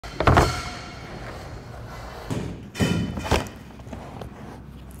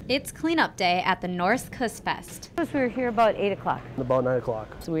It's cleanup day at the Norsk Hostfest. We were here about 8 o'clock. About 9 o'clock.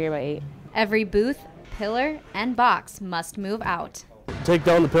 So we were about 8. Every booth, pillar, and box must move out. Take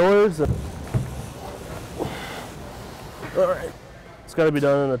down the pillars. All right. It's got to be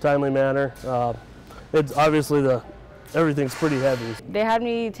done in a timely manner. It's obviously everything's pretty heavy. They had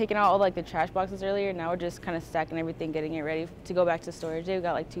me taking out all like the trash boxes earlier. Now we're just kind of stacking everything, getting it ready to go back to storage. We've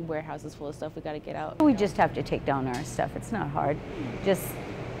got like 2 warehouses full of stuff we got to get out. We just have to take down our stuff. It's not hard.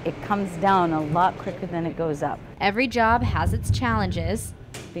 It comes down a lot quicker than it goes up. Every job has its challenges.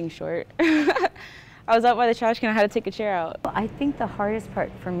 Being short. I was out by the trash can. I had to take a chair out. I think the hardest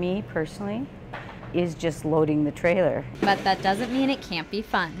part for me personally is just loading the trailer. But that doesn't mean it can't be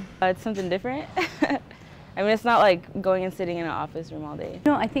fun. It's something different. I mean, it's not like going and sitting in an office room all day.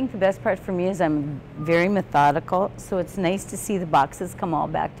 I think the best part for me is I'm very methodical, so it's nice to see the boxes come all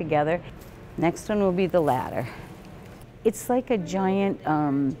back together. Next one will be the ladder. It's like a giant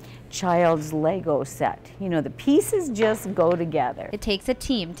child's Lego set. The pieces just go together. It takes a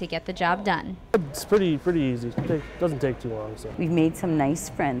team to get the job done. It's pretty easy. It doesn't take too long. So. We've made some nice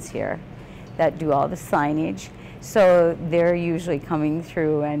friends here that do all the signage. So they're usually coming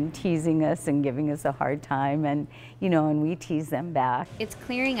through and teasing us and giving us a hard time, and and we tease them back. It's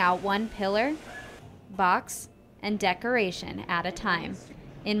clearing out one pillar, box, and decoration at a time.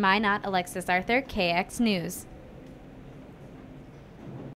 In Minot, Alexis Arthur, KX News.